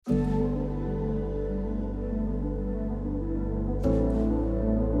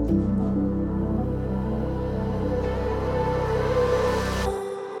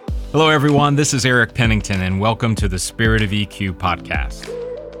Hello, everyone. This is Eric Pennington, and welcome to the Spirit of EQ podcast.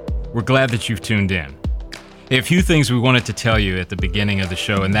 We're glad that you've tuned in. A few things we wanted to tell you at the beginning of the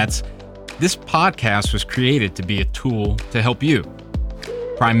show, and that's this podcast was created to be a tool to help you,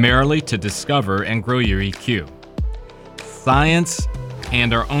 primarily to discover and grow your EQ. Science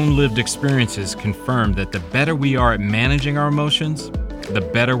and our own lived experiences confirm that the better we are at managing our emotions, the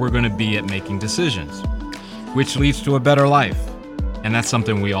better we're going to be at making decisions, which leads to a better life. And that's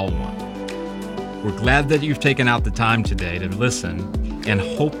something we all want. We're glad that you've taken out the time today to listen and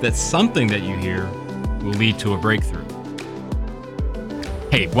hope that something that you hear will lead to a breakthrough.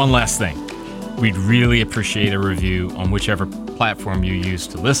 Hey, one last thing. We'd really appreciate a review on whichever platform you use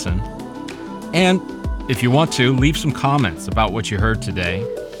to listen. And if you want to, leave some comments about what you heard today,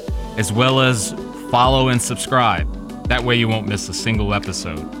 as well as follow and subscribe. That way you won't miss a single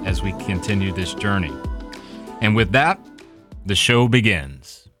episode as we continue this journey. And with that, the show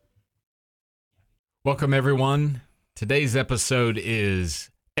begins. Welcome, everyone. Today's episode is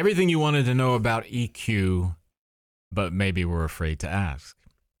everything you wanted to know about EQ, but maybe were afraid to ask.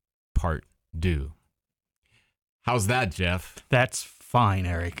 Part 2. How's that, Jeff? That's fine,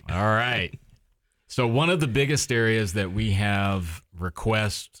 Eric. All right. So one of the biggest areas that we have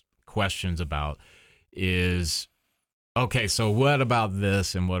questions about is, okay, so what about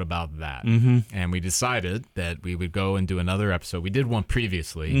this and what about that? Mm-hmm. And we decided that we would go and do another episode. We did one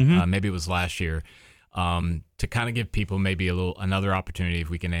previously, maybe it was last year, to kind of give people maybe another opportunity if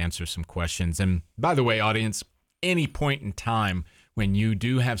we can answer some questions. And by the way, audience, any point in time when you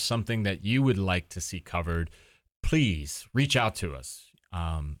do have something that you would like to see covered, please reach out to us.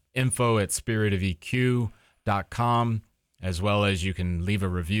 info@spiritofeq.com, as well as you can leave a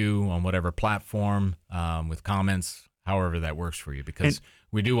review on whatever platform with comments, however that works for you, because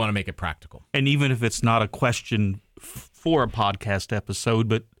we do want to make it practical. And even if it's not a question for a podcast episode,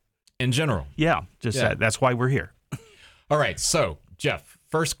 but in general. That's why we're here. All right. So, Jeff,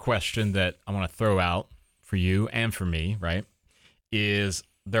 first question that I want to throw out for you and for me, right, is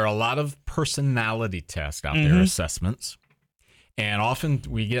there are a lot of personality tests out there, assessments, and often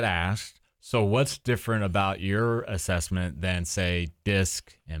we get asked, so what's different about your assessment than, say,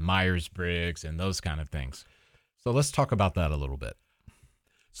 DISC and Myers-Briggs and those kind of things? So let's talk about that a little bit.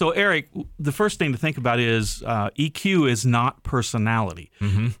 So, Eric, the first thing to think about is EQ is not personality.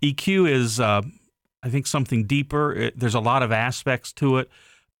 EQ is, I think, something deeper. There's a lot of aspects to it.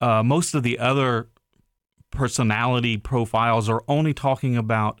 Most of the other personality profiles are only talking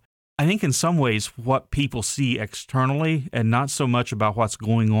about, I think, in some ways, what people see externally and not so much about what's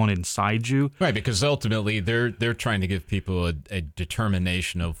going on inside you. Right, because ultimately they're trying to give people a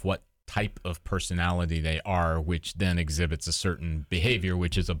determination of what type of personality they are, which then exhibits a certain behavior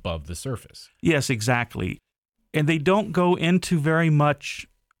which is above the surface. Yes, exactly. And they don't go into very much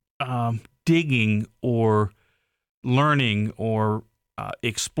digging or learning or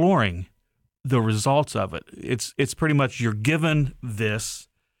exploring the results of it. It's pretty much you're given this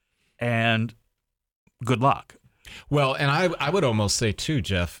and good luck. Well, and I would almost say too,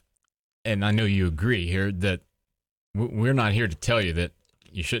 Jeff, and I know you agree here, that we're not here to tell you that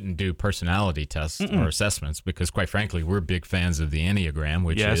you shouldn't do personality tests or assessments, because quite frankly, we're big fans of the Enneagram,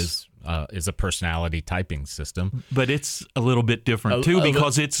 which is a personality typing system. But it's a little bit different too,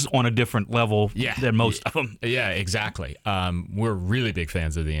 because it's on a different level than most of them. Yeah, exactly. We're really big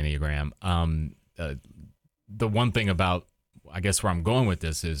fans of the Enneagram. The one thing about, I guess, where I'm going with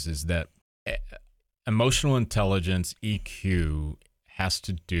this is that emotional intelligence, EQ, has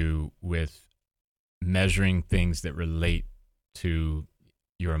to do with measuring things that relate to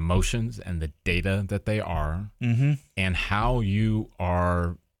your emotions and the data that they are, and how you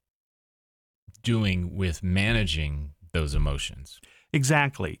are doing with managing those emotions.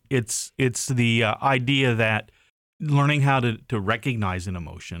 Exactly. It's the idea that learning how to recognize an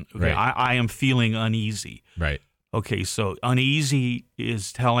emotion. Okay, Right. I am feeling uneasy. Right. Okay, so uneasy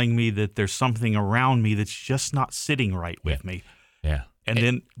is telling me that there's something around me that's just not sitting right with me. Yeah.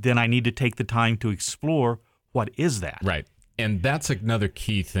 And then I need to take the time to explore what is that. Right. And that's another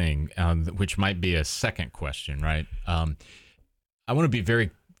key thing, which might be a second question, right? I want to be very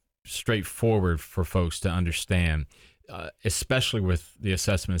straightforward for folks to understand, especially with the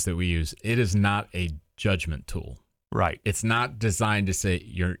assessments that we use. It is not a judgment tool. Right. It's not designed to say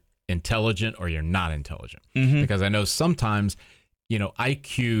you're intelligent or you're not intelligent. Because I know sometimes,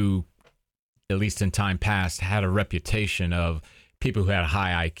 IQ, at least in time past, had a reputation of people who had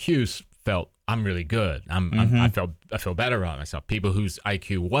high IQs felt, I'm really good. I feel better about myself. People whose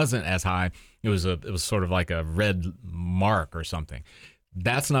IQ wasn't as high, it was sort of like a red mark or something.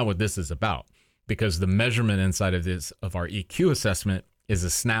 That's not what this is about, because the measurement inside of our EQ assessment is a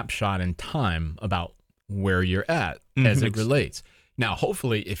snapshot in time about where you're at as it relates. Now,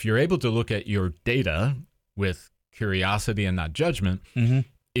 hopefully, if you're able to look at your data with curiosity and not judgment,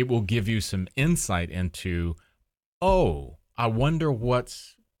 it will give you some insight into, oh, I wonder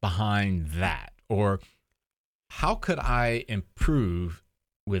what's behind that, or how could I improve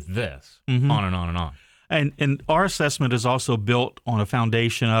with this, on and on and on. And our assessment is also built on a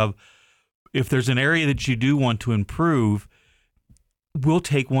foundation of, if there's an area that you do want to improve, we'll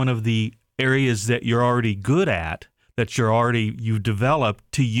take one of the areas that you're already good at, that you've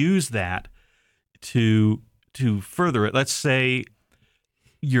developed, to use that to further it. Let's say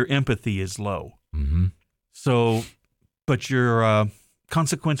your empathy is low. So, but your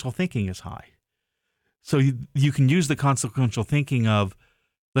consequential thinking is high. So you can use the consequential thinking of,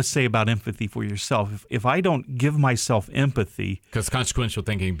 let's say, about empathy for yourself. If I don't give myself empathy, because consequential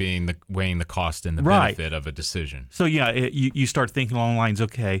thinking being weighing the cost and the benefit of a decision. So you start thinking along the lines,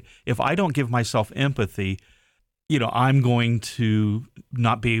 okay, if I don't give myself empathy, I'm going to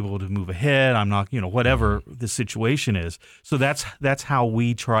not be able to move ahead. I'm not, whatever the situation is. So that's how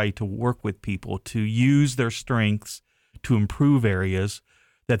we try to work with people, to use their strengths to improve areas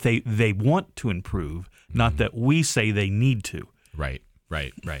that they want to improve, not that we say they need to. Right.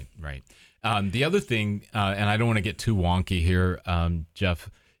 The other thing, and I don't want to get too wonky here, Jeff,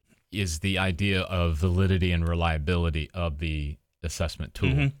 is the idea of validity and reliability of the assessment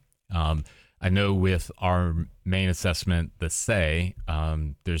tool. I know with our main assessment, the SAY,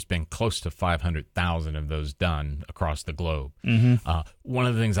 there's been close to 500,000 of those done across the globe. One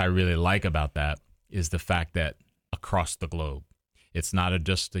of the things I really like about that is the fact that across the globe, it's not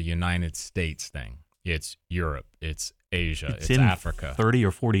just a United States thing. It's Europe, it's Asia, it's in Africa. 30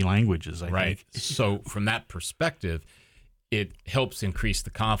 or 40 languages, I think. So from that perspective, it helps increase the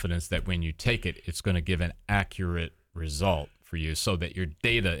confidence that when you take it, it's going to give an accurate result for you, so that your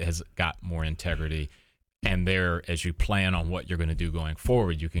data has got more integrity. And there, as you plan on what you're going to do going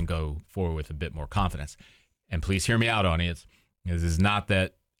forward, you can go forward with a bit more confidence. And please hear me out, audience. This is not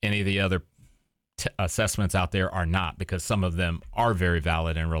that any of the other assessments out there are not, because some of them are very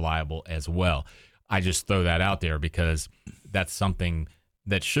valid and reliable as well. I just throw that out there because that's something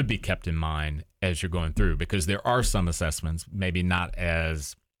that should be kept in mind as you're going through, because there are some assessments, maybe not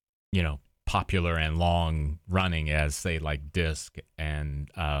as, popular and long running as, say, like DISC and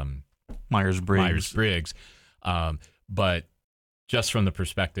Myers-Briggs. But just from the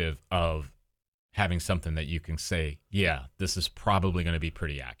perspective of having something that you can say, yeah, this is probably going to be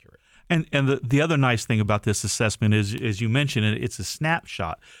pretty accurate. And the other nice thing about this assessment is, as you mentioned, it's a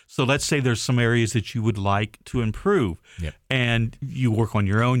snapshot. So let's say there's some areas that you would like to improve, and you work on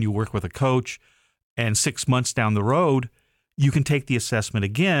your own, you work with a coach, and 6 months down the road, you can take the assessment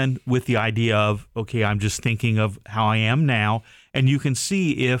again with the idea of, okay, I'm just thinking of how I am now, and you can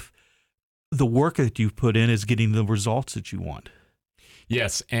see if the work that you've put in is getting the results that you want.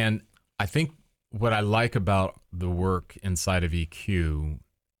 Yes, and I think what I like about the work inside of EQ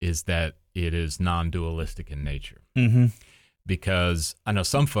is that it is non-dualistic in nature. Because I know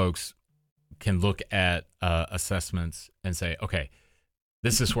some folks can look at assessments and say, okay,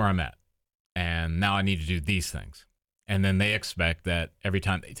 this is where I'm at, and now I need to do these things. And then they expect that every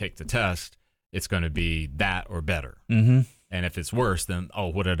time they take the test, it's going to be that or better. And if it's worse, then, oh,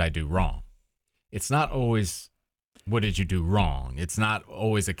 what did I do wrong? It's not always, what did you do wrong? It's not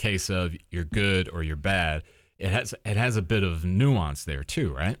always a case of you're good or you're bad. It has a bit of nuance there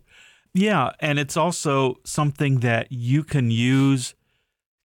too, right? Yeah, and it's also something that you can use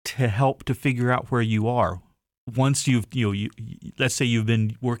to help to figure out where you are. Once let's say you've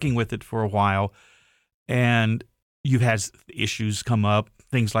been working with it for a while, and you've had issues come up,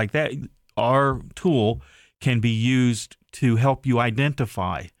 things like that. Our tool can be used to help you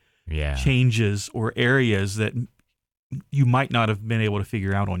identify changes or areas that you might not have been able to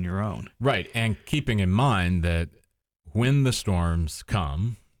figure out on your own. Right, and keeping in mind that when the storms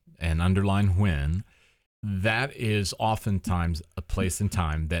come, and underline when, that is oftentimes a place and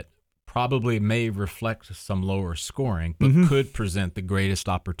time that probably may reflect some lower scoring, but could present the greatest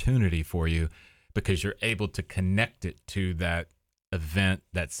opportunity for you, because you're able to connect it to that event,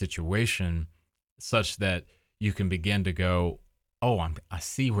 that situation, such that you can begin to go, oh, I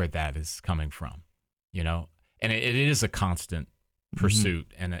see where that is coming from, And it is a constant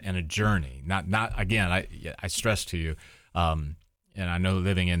pursuit and a journey. Not again, I stress to you, and I know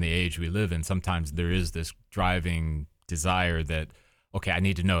living in the age we live in, sometimes there is this driving desire that, okay, I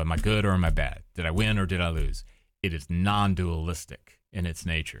need to know, am I good or am I bad? Did I win or did I lose? It is non-dualistic in its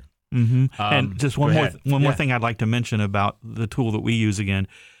nature. And just one more thing I'd like to mention about the tool that we use again.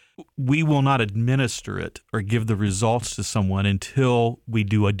 we will not administer it or give the results to someone until we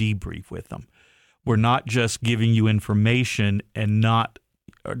do a debrief with them. We're not just giving you information and not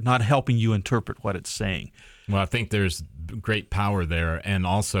helping you interpret what it's saying. Well, I think there's great power there. And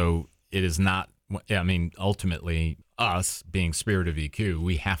also, it is not, I mean, ultimately, us being Spirit of EQ,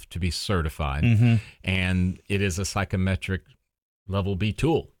 we have to be certified. Mm-hmm. And it is a psychometric level B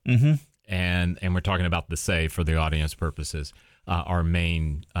tool. Mm-hmm. And we're talking about the SAY for the audience purposes, our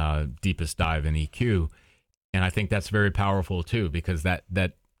main deepest dive in EQ. And I think that's very powerful too, because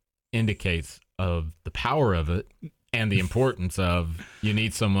that indicates of the power of it and the importance of you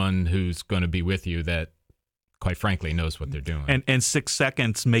need someone who's going to be with you that, quite frankly, knows what they're doing. And 6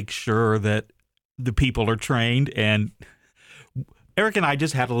 seconds makes sure that the people are trained. And Eric and I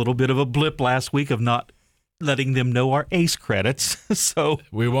just had a little bit of a blip last week of not letting them know our ACE credits. So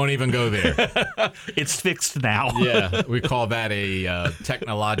we won't even go there. It's fixed now. Yeah, we call that a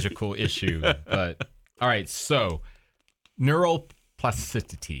technological issue. But all right, so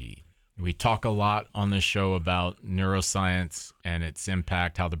neuroplasticity. We talk a lot on this show about neuroscience and its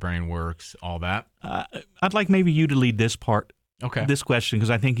impact, how the brain works, all that. I'd like maybe you to lead this part, okay, this question,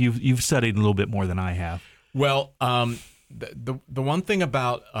 because I think you've studied a little bit more than I have. Well, the one thing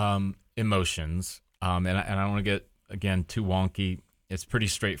about emotions, and I don't want to get, again, too wonky. It's pretty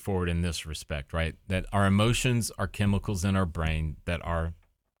straightforward in this respect, right? That our emotions are chemicals in our brain that are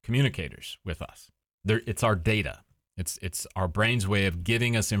communicators with us. It's our data. It's our brain's way of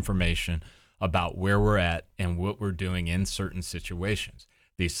giving us information about where we're at and what we're doing in certain situations.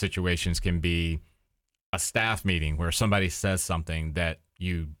 These situations can be a staff meeting where somebody says something that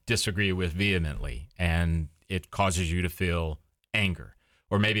you disagree with vehemently and it causes you to feel anger.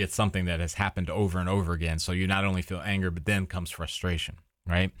 Or maybe it's something that has happened over and over again. So you not only feel anger, but then comes frustration,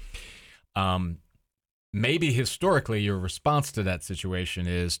 right? Maybe historically your response to that situation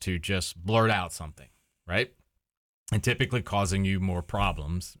is to just blurt out something, right? And typically causing you more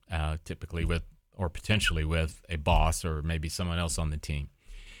problems, typically with, or potentially with, a boss or maybe someone else on the team.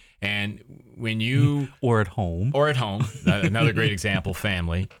 And when you... Or at home. Another great example,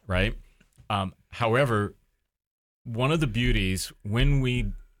 family, right? However, one of the beauties, when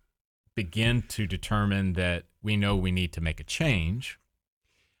we begin to determine that we know we need to make a change,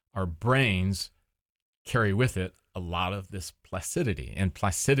 our brains carry with it a lot of this plasticity. And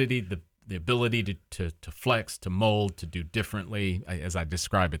plasticity, the ability to flex, to mold, to do differently, as I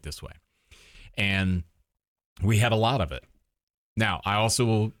describe it this way. And we have a lot of it. Now, I also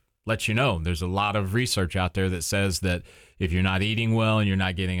will let you know, there's a lot of research out there that says that if you're not eating well and you're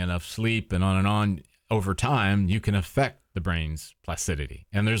not getting enough sleep and on, over time, you can affect the brain's plasticity.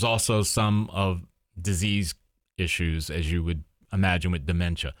 And there's also some of disease issues, as you would imagine with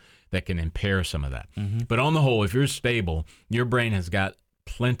dementia, that can impair some of that. Mm-hmm. But on the whole, if you're stable, your brain has got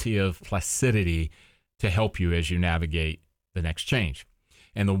plenty of plasticity to help you as you navigate the next change.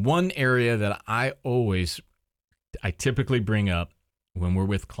 And the one area that I typically bring up when we're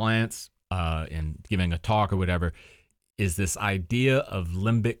with clients and giving a talk or whatever is this idea of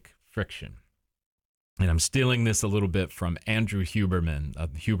limbic friction. And I'm stealing this a little bit from Andrew Huberman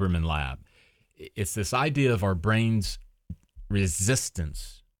of the Huberman Lab. It's this idea of our brain's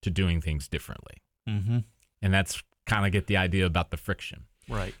resistance to doing things differently. Mm-hmm. And that's kind of get the idea about the friction.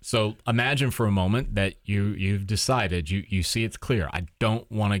 Right. So imagine for a moment that you've decided, you see it's clear. I don't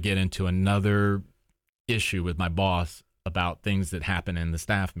want to get into another issue with my boss about things that happen in the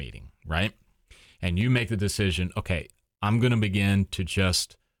staff meeting, right? And you make the decision, okay, I'm going to begin to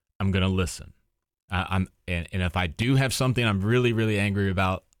I'm going to listen. And if I do have something I'm really, really angry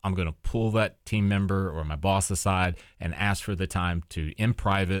about, I'm going to pull that team member or my boss aside and ask for the time to, in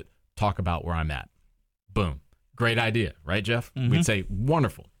private, talk about where I'm at. Boom. Great idea, right, Jeff? Mm-hmm. We'd say,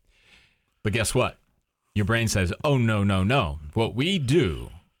 wonderful. But guess what? Your brain says, oh, no. What we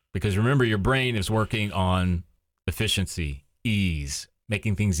do, because remember, your brain is working on efficiency, ease,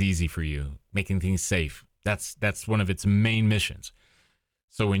 making things easy for you, making things safe. That's one of its main missions.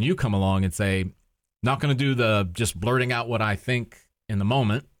 So when you come along and say, not going to do the just blurting out what I think in the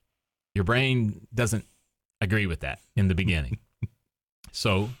moment, your brain doesn't agree with that in the beginning.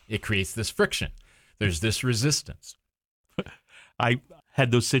 So it creates this friction. There's this resistance. I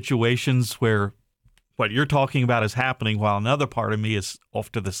had those situations where what you're talking about is happening while another part of me is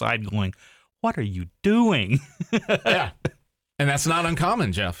off to the side going, what are you doing? Yeah. And that's not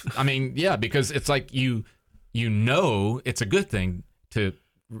uncommon, Jeff. I mean, yeah, because it's like you know it's a good thing to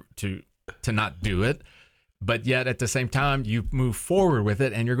not do it, but yet at the same time you move forward with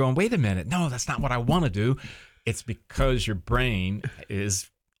it and you're going, wait a minute, no, that's not what I want to do. It's because your brain is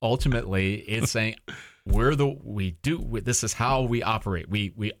ultimately, it's saying, This is how we operate.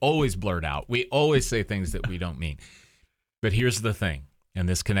 We always blurt out. We always say things that we don't mean. But here's the thing, and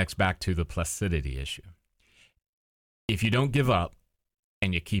this connects back to the placidity issue. If you don't give up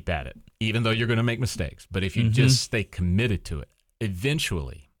and you keep at it, even though you're going to make mistakes, but if you just stay committed to it,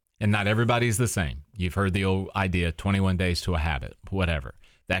 eventually, and not everybody's the same. You've heard the old idea, 21 days to a habit, whatever.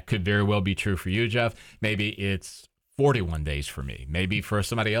 That could very well be true for you, Jeff. Maybe it's 41 days for me. Maybe for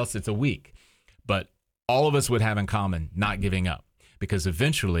somebody else, it's a week. But all of us would have in common not giving up, because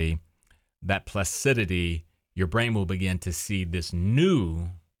eventually that placidity, your brain will begin to see this new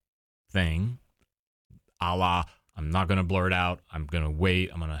thing, a la, I'm not going to blurt out. I'm going to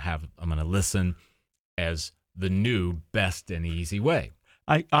wait. I'm going to listen, as the new best and easy way.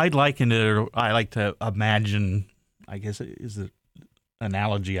 I liken it, or I like to imagine, I guess is the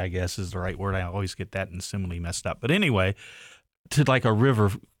analogy, I guess is the right word. I always get that and simile messed up. But anyway, to like a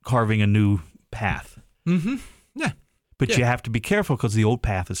river carving a new path. Mm-hmm. Yeah. But you have to be careful because the old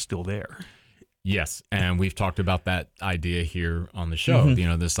path is still there. Yes. And we've talked about that idea here on the show,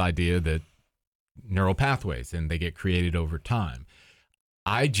 this idea that neural pathways, and they get created over time.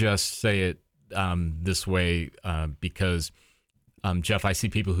 I just say it this way because, Jeff, I see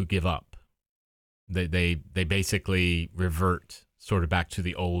people who give up. They basically revert sort of back to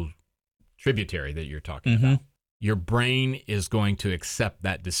the old tributary that you're talking about. Your brain is going to accept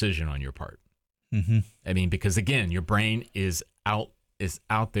that decision on your part. I mean, because again, your brain is out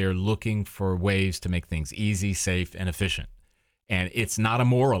there looking for ways to make things easy, safe, and efficient. And it's not a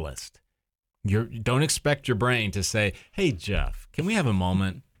moralist. Don't expect your brain to say, hey, Jeff, can we have a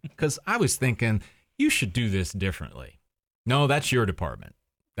moment? Because I was thinking you should do this differently. No, that's your department.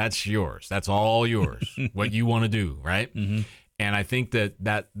 That's yours. That's all yours. What you want to do, right? And I think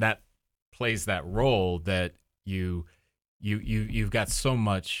that plays that role, that you've got so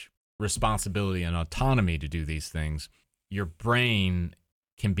much responsibility and autonomy to do these things. Your brain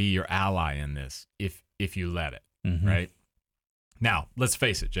can be your ally in this if you let it, right? Now, let's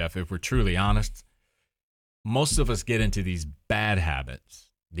face it, Jeff, if we're truly honest, most of us get into these bad habits,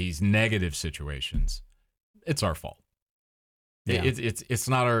 these negative situations. It's our fault. Yeah. It's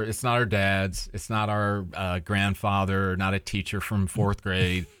not our dad's, it's not our grandfather, not a teacher from fourth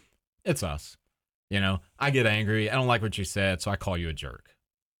grade. It's us. I get angry. I don't like what you said, so I call you a jerk.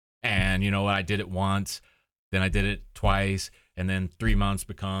 And you know what? I did it once, then I did it twice, and then 3 months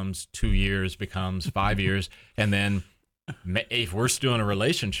becomes 2 years, becomes 5 years, and then if we're still in a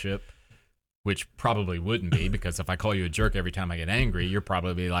relationship, which probably wouldn't be, because if I call you a jerk every time I get angry, you're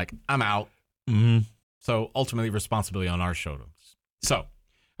probably like, I'm out. So ultimately, responsibility on our shoulders. So,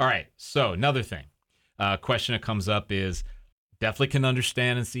 all right. So another thing, question that comes up is, definitely can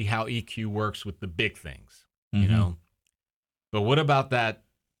understand and see how EQ works with the big things, but what about that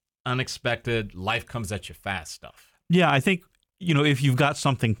unexpected, life comes at you fast stuff? Yeah, I think, if you've got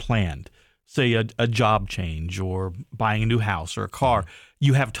something planned, say a job change or buying a new house or a car,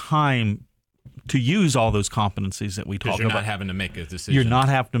 you have time to use all those competencies that we talk about. You're not having to make a decision. You're not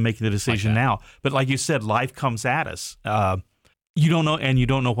having to make the decision now. But like you said, life comes at us. You don't know, and you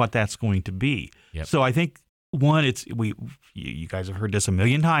don't know what that's going to be. Yep. So I think, one, you guys have heard this a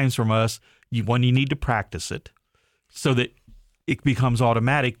million times from us. You need to practice it so that it becomes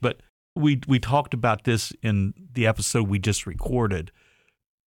automatic. But we talked about this in the episode we just recorded,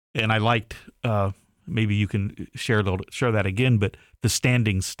 and I liked, maybe you can share that again, but the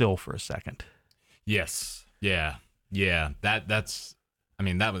standing still for a second. Yes. Yeah. That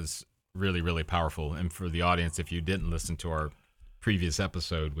was really, really powerful. And for the audience, if you didn't listen to our previous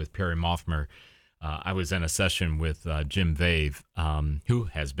episode with Perry Mothmer, I was in a session with Jim Vave, who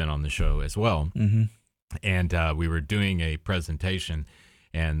has been on the show as well. And we were doing a presentation,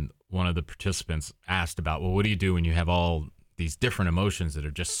 and one of the participants asked about, well, what do you do when you have all these different emotions that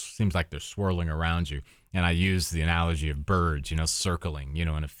are just seems like they're swirling around you? And I used the analogy of birds, circling, in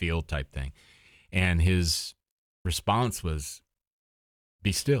a field type thing. And his response was,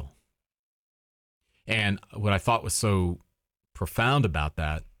 be still. And what I thought was so profound about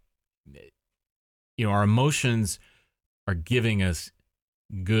that, our emotions are giving us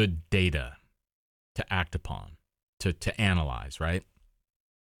good data to act upon, to analyze, right?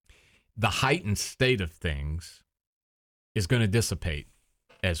 The heightened state of things is going to dissipate,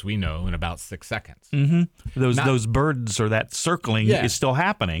 as we know, in about 6 seconds. Those birds or that circling is still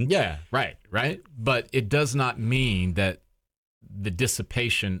happening. Yeah, right. But it does not mean that the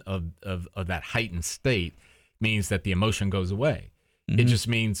dissipation of that heightened state means that the emotion goes away. It just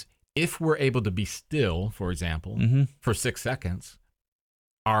means if we're able to be still, for example, for 6 seconds,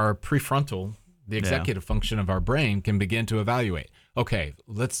 our prefrontal, the executive function of our brain, can begin to evaluate. Okay,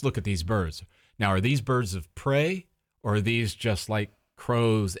 let's look at these birds. Now, are these birds of prey, or are these just like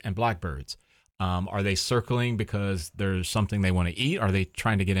crows and blackbirds? Are they circling because there's something they want to eat? Are they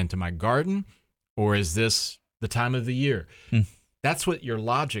trying to get into my garden? Or is this the time of the year? That's what your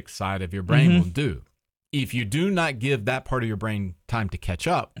logic side of your brain will do. If you do not give that part of your brain time to catch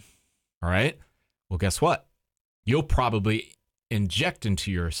up, all right, well, guess what? You'll probably inject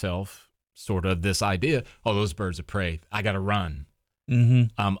into yourself sort of this idea, oh, those birds of prey, I got to run.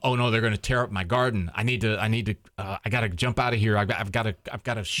 Oh no, they're going to tear up my garden. I got to jump out of here. I've got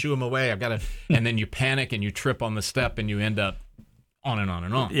to shoo them away. And then you panic and you trip on the step and you end up on and on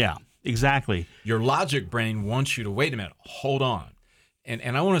and on. Yeah, exactly. Your logic brain wants you to wait a minute, hold on.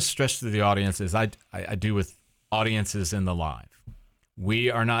 And I want to stress to the audience, as I do with audiences in the live,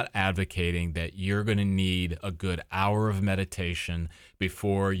 we are not advocating that you're going to need a good hour of meditation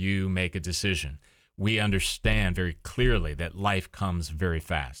before you make a decision. We understand very clearly that life comes very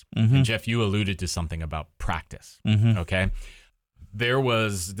fast. And Jeff, you alluded to something about practice, okay?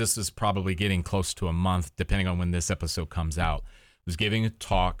 This is probably getting close to a month, depending on when this episode comes out. I was giving a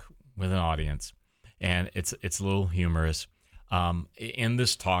talk with an audience, and it's a little humorous. In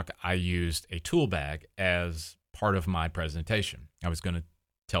this talk, I used a tool bag as part of my presentation. I was going to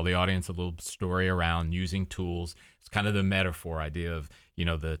tell the audience a little story around using tools. It's kind of the metaphor idea of,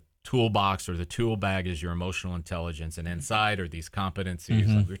 the toolbox or the tool bag is your emotional intelligence, and inside are these competencies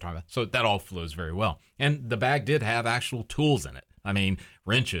like we were talking about. So that all flows very well. And the bag did have actual tools in it. I mean,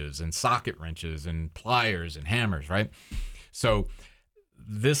 wrenches and socket wrenches and pliers and hammers, right? So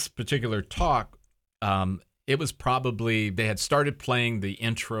this particular talk, it was probably, they had started playing the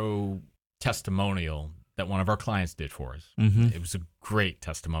intro testimonial that one of our clients did for us. It was a great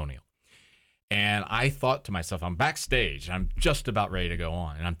testimonial. And I thought to myself, I'm backstage, I'm just about ready to go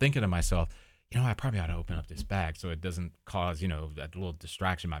on. And I'm thinking to myself, I probably ought to open up this bag so it doesn't cause, that little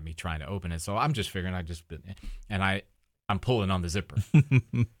distraction by me trying to open it. So I'm just figuring I'm pulling on the zipper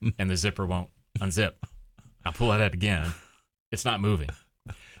and the zipper won't unzip. I pull at it again. It's not moving.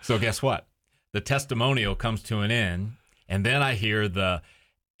 So guess what? The testimonial comes to an end. And then I hear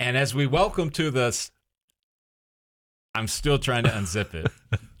and as we welcome to I'm still trying to unzip it.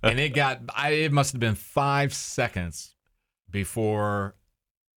 And it must have been 5 seconds before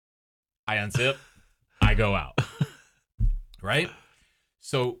I unzip, I go out. Right?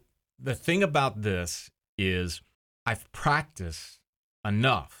 So the thing about this is I've practiced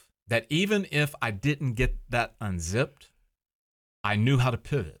enough that even if I didn't get that unzipped, I knew how to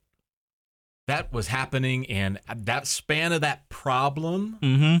pivot. That was happening in that span of that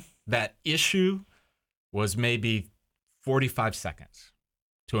problem, that issue was maybe 45 seconds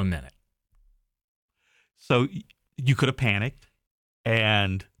to a minute. So you could have panicked,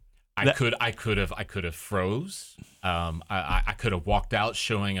 and I could have froze. I could have walked out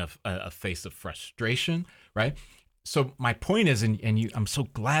showing a face of frustration, right? So my point is, I'm so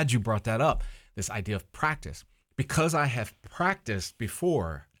glad you brought that up, this idea of practice. Because I have practiced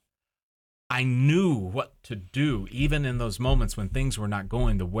before, I knew what to do, even in those moments when things were not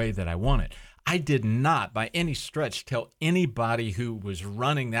going the way that I wanted. I did not, by any stretch, tell anybody who was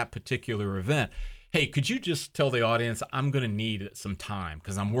running that particular event, hey, could you just tell the audience I'm going to need some time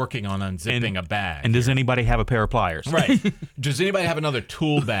because I'm working on unzipping a bag. And does anybody have a pair of pliers? Right. Does anybody have another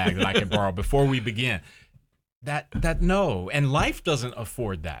tool bag that I can borrow before we begin? No. And life doesn't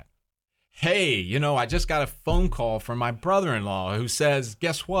afford that. Hey, I just got a phone call from my brother-in-law who says,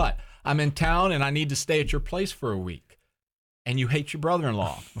 guess what? I'm in town and I need to stay at your place for a week. And you hate your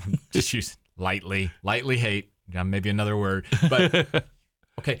brother-in-law. Just use lightly hate, maybe another word. But,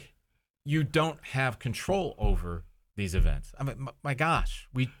 okay, you don't have control over these events. I mean, my gosh,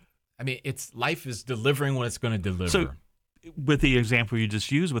 life is delivering what it's going to deliver. So with the example you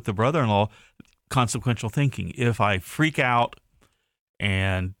just used with the brother-in-law, consequential thinking. If I freak out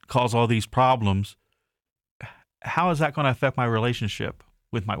and cause all these problems, how is that going to affect my relationship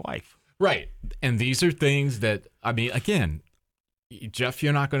with my wife? Right. And these are things that, again, Jeff,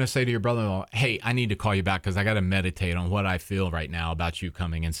 you're not going to say to your brother-in-law, hey, I need to call you back because I got to meditate on what I feel right now about you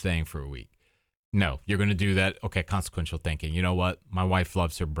coming and staying for a week. No, you're going to do that. Okay, consequential thinking. You know what? My wife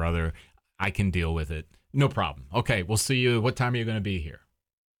loves her brother. I can deal with it. No problem. Okay, we'll see you. What time are you going to be here?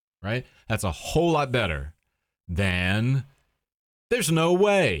 Right? That's a whole lot better than there's no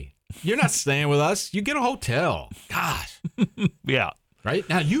way. You're not staying with us. You get a hotel. Gosh. Yeah. Right?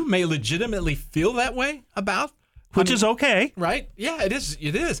 Now, you may legitimately feel that way about. Which is okay. Right? Yeah, it is.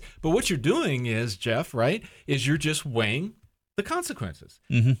 It is. But what you're doing is, Jeff, right, is you're just weighing the consequences.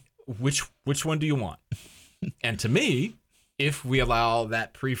 Mm-hmm. Which one do you want? And to me, if we allow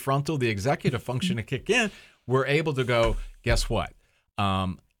that prefrontal, the executive function to kick in, we're able to go, guess what?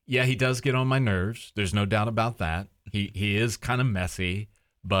 yeah, he does get on my nerves. There's no doubt about that. He is kind of messy,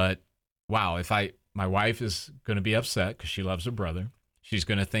 but wow, my wife is going to be upset because she loves her brother. She's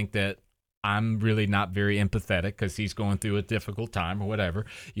going to think that I'm really not very empathetic because he's going through a difficult time or whatever.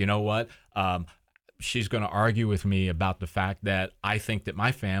 You know what? She's going to argue with me about the fact that I think that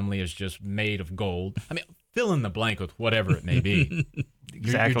my family is just made of gold. I mean, fill in the blank with whatever it may be.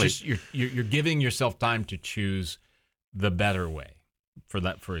 Exactly. You're giving yourself time to choose the better way,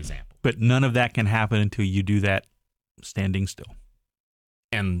 for example. But none of that can happen until you do that standing still.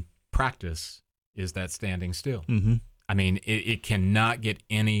 And practice is that standing still. Mm-hmm. I mean, it cannot get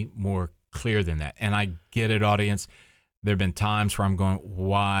any more clear than that. And I get it, audience. There have been times where I'm going,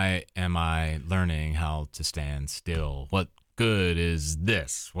 why am I learning how to stand still? What good is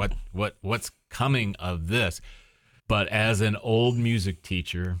this? What's coming of this? But as an old music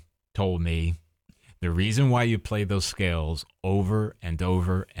teacher told me, the reason why you play those scales over and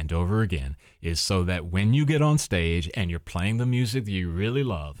over and over again is so that when you get on stage and you're playing the music that you really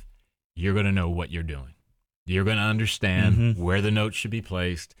love, you're going to know what you're doing. You're going to understand where the notes should be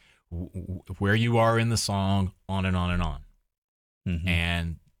placed, where you are in the song, on and on and on. Mm-hmm.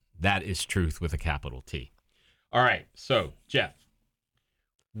 And that is truth with a capital T. All right. So, Jeff,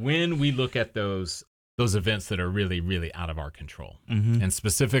 when we look at those events that are really, really out of our control, and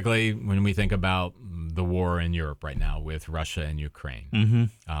specifically when we think about the war in Europe right now with Russia and Ukraine,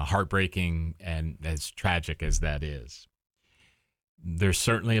 heartbreaking and as tragic as that is, there's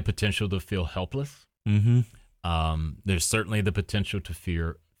certainly a potential to feel helpless. There's certainly the potential to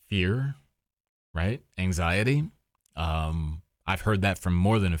fear, right? Anxiety. I've heard that from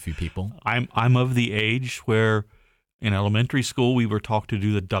more than a few people. I'm of the age where in elementary school we were taught to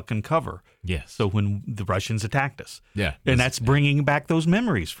do the duck and cover. Yes. So when the Russians attacked us. Yeah. And that's bringing back those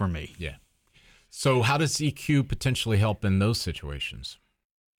memories for me. Yeah. So how does EQ potentially help in those situations?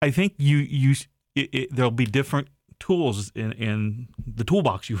 I think there'll be different tools in the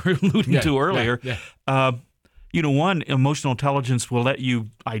toolbox you were alluding to earlier. Yeah. One, emotional intelligence will let you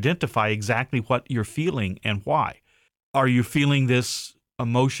identify exactly what you're feeling and why. Are you feeling this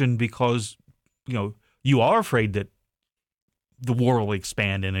emotion because, you are afraid that the war will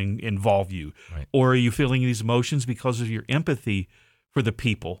expand and involve you? Right. Or are you feeling these emotions because of your empathy for the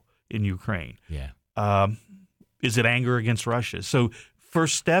people in Ukraine? Yeah. Is it anger against Russia? So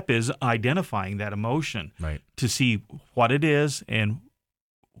first step is identifying that emotion, right, to see what it is and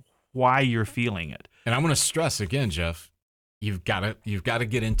why you're feeling it. And I want to stress again, Jeff, you've got to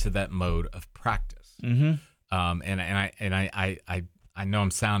get into that mode of practice. And I know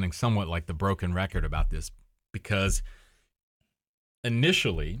I'm sounding somewhat like the broken record about this, because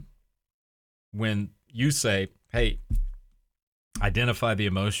initially when you say, hey, identify the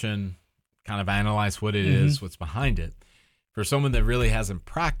emotion, kind of analyze what it is, what's behind it, for someone that really hasn't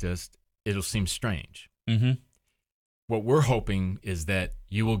practiced, it'll seem strange. What we're hoping is that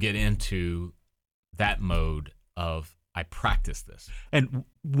you will get into that mode of, I practice this. And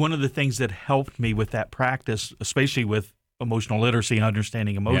one of the things that helped me with that practice, especially with emotional literacy and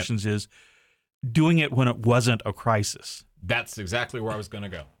understanding emotions, is doing it when it wasn't a crisis. That's exactly where I was going to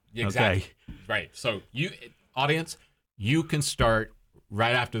go. Exactly. Okay. Right. So you, audience, you can start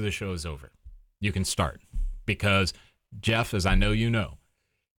right after the show is over. You can start, because Jeff, as I know you know,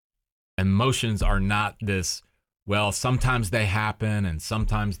 emotions are not this, well, sometimes they happen and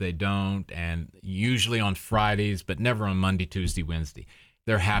sometimes they don't, and usually on Fridays, but never on Monday, Tuesday, Wednesday.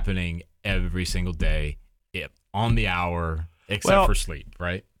 They're happening every single day, on the hour, except for sleep,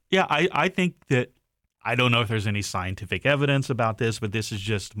 right? Yeah, I think that, I don't know if there's any scientific evidence about this, but this is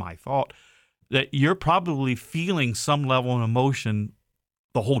just my thought, that you're probably feeling some level of emotion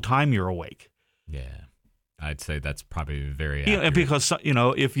the whole time you're awake. Yeah, I'd say that's probably very accurate. Yeah, because,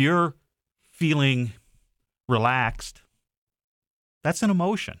 if you're feeling relaxed, that's an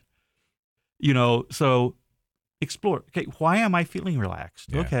emotion. So explore. Okay, why am I feeling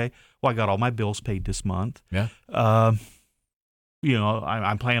relaxed? Yeah. Okay, well, I got all my bills paid this month. Yeah. I'm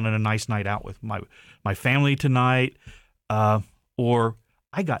planning a nice night out with my family tonight, or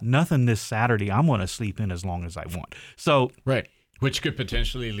I got nothing this Saturday. I'm going to sleep in as long as I want. So right, which could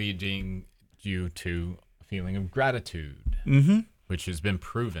potentially lead you to a feeling of gratitude, which has been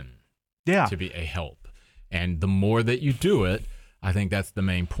proven to be a help. And the more that you do it, I think that's the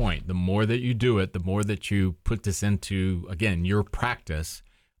main point. The more that you do it, the more that you put this into, again, your practice,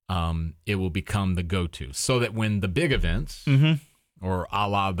 it will become the go-to. So that when the big events, or a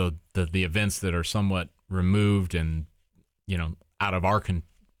la the events that are somewhat removed and, out of our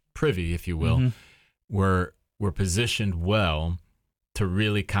privy, if you will, we're positioned well to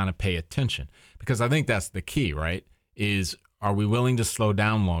really kind of pay attention. Because I think that's the key, right? Is, are we willing to slow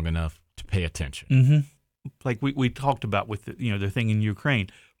down long enough to pay attention? Mm-hmm. Like we talked about with the thing in Ukraine.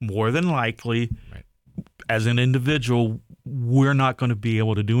 More than likely, Right. as an individual, we're not going to be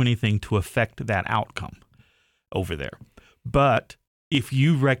able to do anything to affect that outcome over there. But if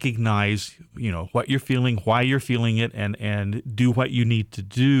you recognize, what you're feeling, why you're feeling it, and do what you need to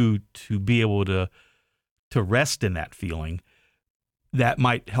do to be able to rest in that feeling, that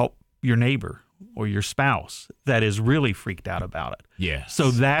might help your neighbor or your spouse that is really freaked out about it. Yeah.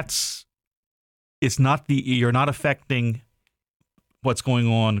 So you're not affecting what's going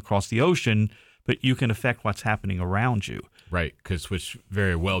on across the ocean, but you can affect what's happening around you. Right, which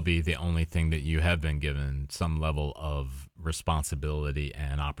very well be the only thing that you have been given some level of responsibility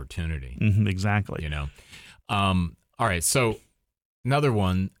and opportunity. Mm-hmm, exactly. All right, so another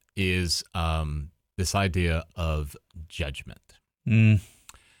one is this idea of judgment.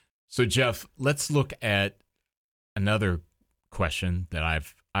 So, Jeff, let's look at another question that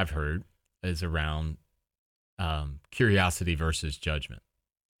I've heard is around curiosity versus judgment,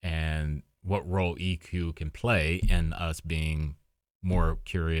 and what role EQ can play in us being more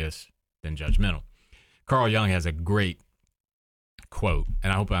curious than judgmental. Carl Jung has a great quote,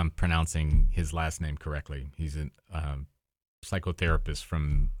 and I hope I'm pronouncing his last name correctly. He's a psychotherapist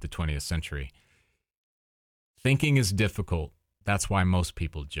from the 20th century. Thinking is difficult. That's why most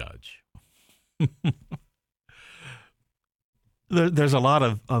people judge. There's a lot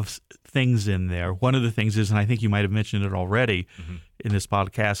of things in there. One of the things is, and I think you might have mentioned it already in this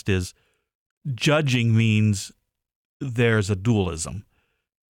podcast, is judging means there's a dualism.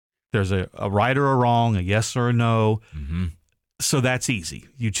 There's a right or a wrong, a yes or a no. Mm-hmm. So that's easy.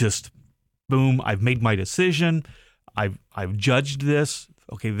 You just, boom, I've made my decision. I've judged this.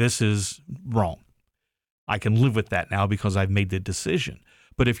 Okay, this is wrong. I can live with that now because I've made the decision.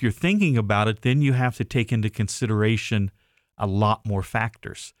 But if you're thinking about it, then you have to take into consideration a lot more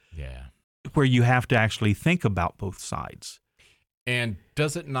factors. Yeah. Where you have to actually think about both sides. And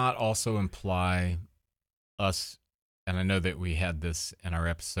does it not also imply us, and I know that we had this in our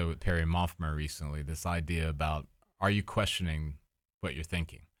episode with Perry Moffmer recently, this idea about, are you questioning what you're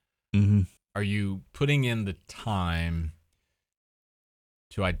thinking? Mm-hmm. Are you putting in the time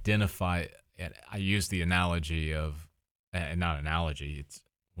to identify, and I use the analogy of, and not analogy, it's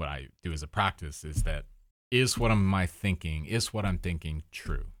what I do as a practice, is that, is what I'm thinking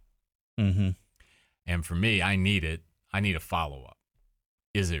true? Mm-hmm. And for me, I need a follow-up.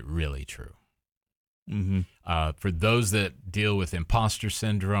 Is it really true? Mm-hmm. For those that deal with imposter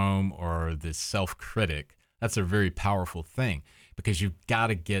syndrome or this self-critic, that's a very powerful thing, because you've got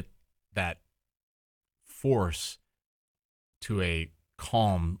to get that force to a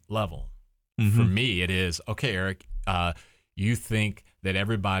calm level. Mm-hmm. For me, it is, okay, Eric, you think that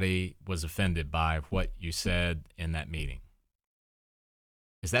everybody was offended by what you said in that meeting.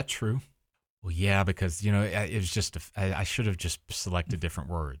 Is that true? Well, yeah, because, it was just, I should have just selected different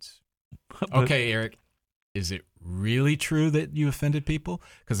words. Okay, Eric, is it really true that you offended people?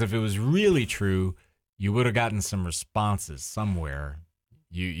 Because if it was really true, you would have gotten some responses somewhere.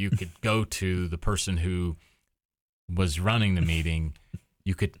 You could go to the person who was running the meeting.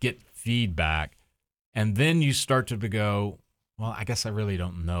 You could get feedback. And then you start to go, well, I guess I really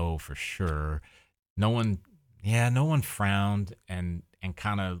don't know for sure. No one frowned and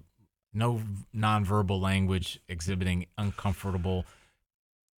kind of no nonverbal language exhibiting uncomfortable.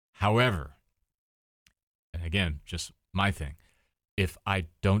 However, and again, just my thing, if I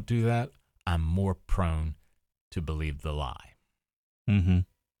don't do that, I'm more prone to believe the lie. Mm-hmm.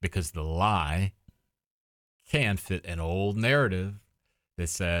 Because the lie can fit an old narrative that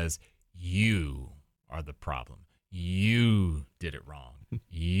says, you are the problem. You did it wrong.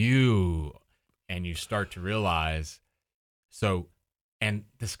 And you start to realize, and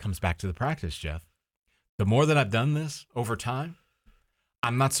this comes back to the practice, Jeff. The more that I've done this over time,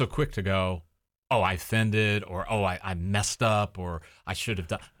 I'm not so quick to go, oh, I offended, or oh, I messed up, or I should have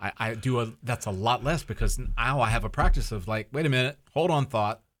done. That's a lot less, because now I have a practice of like, wait a minute, hold on,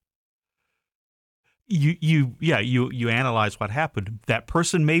 thought. You analyze what happened. That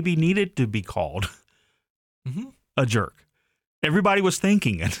person maybe needed to be called a jerk. Everybody was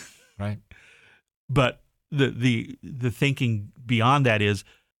thinking it, right? But the thinking beyond that is,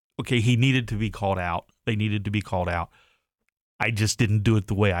 okay, he needed to be called out. They needed to be called out. I just didn't do it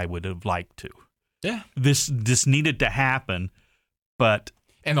the way I would have liked to. Yeah. This needed to happen, but...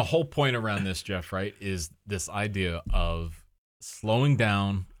 And the whole point around this, Jeff, right, is this idea of slowing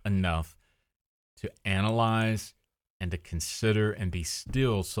down enough to analyze and to consider and be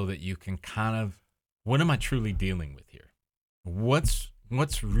still so that you can kind of, what am I truly dealing with here? What's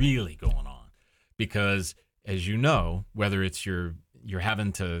really going on? Because as you know, whether it's you're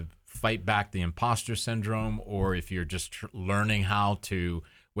having to fight back the imposter syndrome, or if you're just learning how to,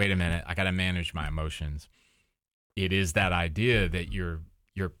 wait a minute, I got to manage my emotions. It is that idea that you're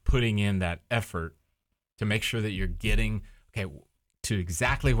putting in that effort to make sure that you're getting to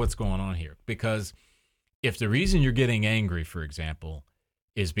exactly what's going on here. Because if the reason you're getting angry, for example,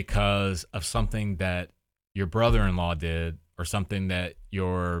 is because of something that your brother-in-law did, or something that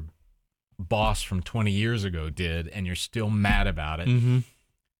your boss from 20 years ago did, and you're still mad about it, Mm-hmm.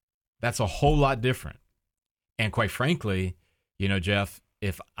 that's a whole lot different. And quite frankly, Jeff,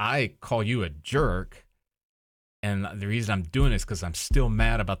 if I call you a jerk, and the reason I'm doing it is because I'm still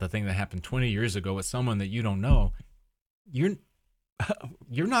mad about the thing that happened 20 years ago with someone that you don't know, you're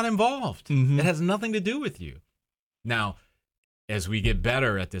not involved. Mm-hmm. It has nothing to do with you. Now, as we get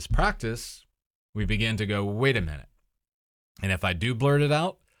better at this practice, we begin to go, wait a minute. And if I do blurt it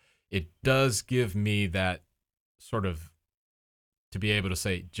out, it does give me that sort of, to be able to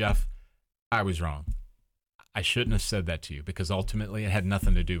say, Jeff, I was wrong. I shouldn't have said that to you, because ultimately it had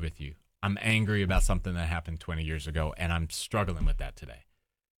nothing to do with you. I'm angry about something that happened 20 years ago, and I'm struggling with that today.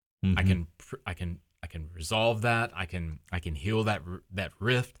 Mm-hmm. I can resolve that. I can heal that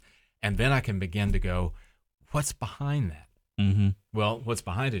rift, and then I can begin to go, what's behind that? Mm-hmm. Well, what's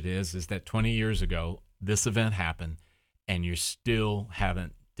behind it is that 20 years ago, this event happened, and you still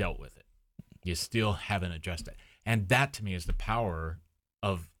haven't dealt with it. You still haven't addressed it. And that, to me, is the power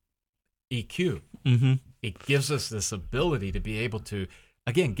of EQ. Mm-hmm. It gives us this ability to be able to,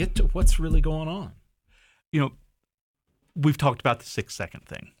 again, get to what's really going on. We've talked about the 6-second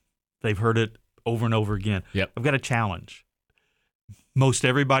thing. They've heard it over and over again. Yep. I've got a challenge. Most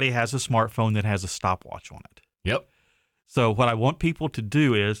everybody has a smartphone that has a stopwatch on it. Yep. So what I want people to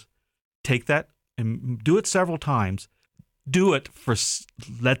do is take that and do it several times. Do it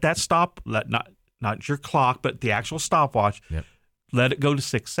let that stop, not your clock, but the actual stopwatch. Yep. Let it go to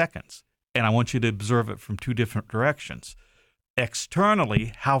 6 seconds. And I want you to observe it from two different directions.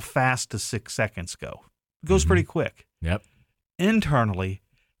 Externally, how fast does 6 seconds go? It goes pretty quick. Yep. Internally,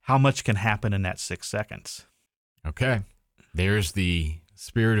 how much can happen in that 6 seconds? Okay. There's the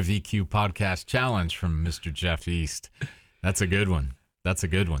Spirit of EQ podcast challenge from Mr. Jeff East. That's a good one.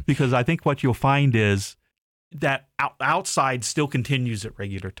 Because I think what you'll find is that outside still continues at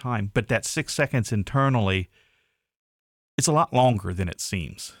regular time, but that 6 seconds internally, it's a lot longer than it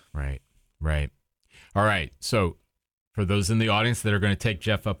seems. Right. All right. So for those in the audience that are going to take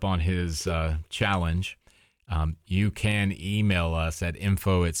Jeff up on his challenge, you can email us at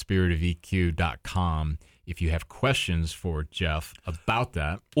info@spiritofeq.com if you have questions for Jeff about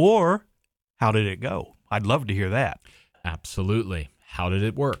that. Or how did it go? I'd love to hear that. Absolutely. How did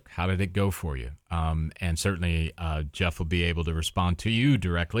it work? How did it go for you? And certainly Jeff will be able to respond to you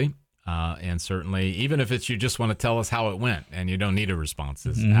directly. And certainly, even if it's you just want to tell us how it went and you don't need a response,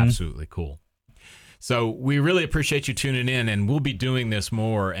 it's absolutely cool. So we really appreciate you tuning in, and we'll be doing this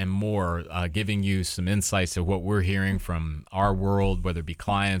more and more, giving you some insights of what we're hearing from our world, whether it be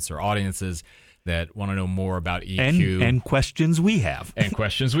clients or audiences that want to know more about EQ. And questions we have.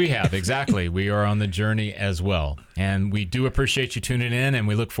 Exactly. We are on the journey as well. And we do appreciate you tuning in, and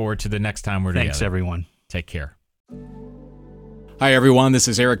we look forward to the next time we're together. Thanks, everyone. Take care. Hi, everyone. This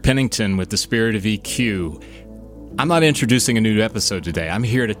is Eric Pennington with the Spirit of EQ. I'm not introducing a new episode today. I'm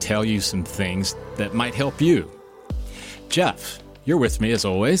here to tell you some things that might help you. Jeff, you're with me as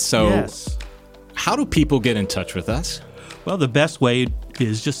always. So yes. How do people get in touch with us? Well, the best way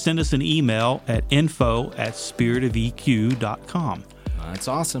is just send us an email at info@spiritofeq.com. That's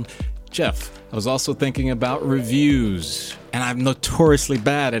awesome. Jeff, I was also thinking about reviews, and I'm notoriously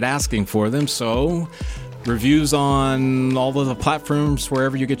bad at asking for them, so reviews on all of the platforms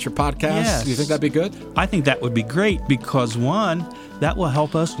wherever you get your podcasts. Yes. Do you think that'd be good? I think that would be great because, one, that will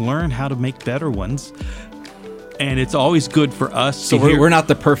help us learn how to make better ones. And it's always good for us so to hear. We're not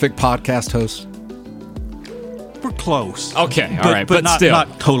the perfect podcast host? We're close. Okay, all right. But not, still,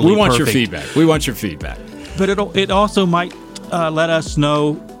 not totally we want perfect. your feedback. But it also might let us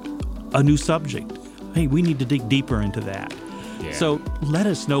know a new subject. Hey, we need to dig deeper into that. Yeah. So let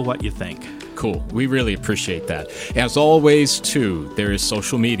us know what you think. Cool. We really appreciate that. As always, too, there is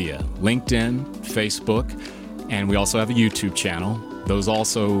social media, LinkedIn, Facebook, and we also have a YouTube channel. Those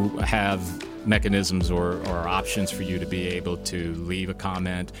also have mechanisms or options for you to be able to leave a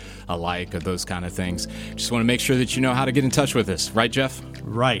comment, a like, or those kind of things. Just want to make sure that you know how to get in touch with us. Right, Jeff?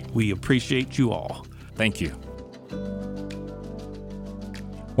 Right. We appreciate you all. Thank you.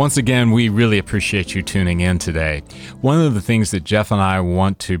 Once again, we really appreciate you tuning in today. One of the things that Jeff and I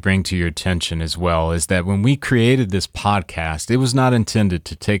want to bring to your attention as well is that when we created this podcast, it was not intended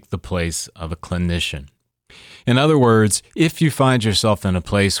to take the place of a clinician. In other words, if you find yourself in a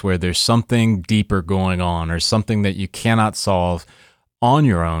place where there's something deeper going on or something that you cannot solve on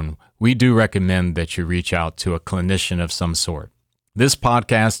your own, we do recommend that you reach out to a clinician of some sort. This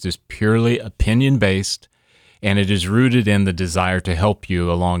podcast is purely opinion-based, and it is rooted in the desire to help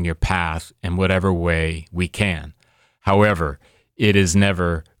you along your path in whatever way we can. However, it is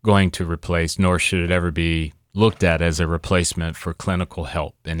never going to replace, nor should it ever be looked at as a replacement for clinical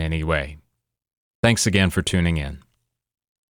help in any way. Thanks again for tuning in.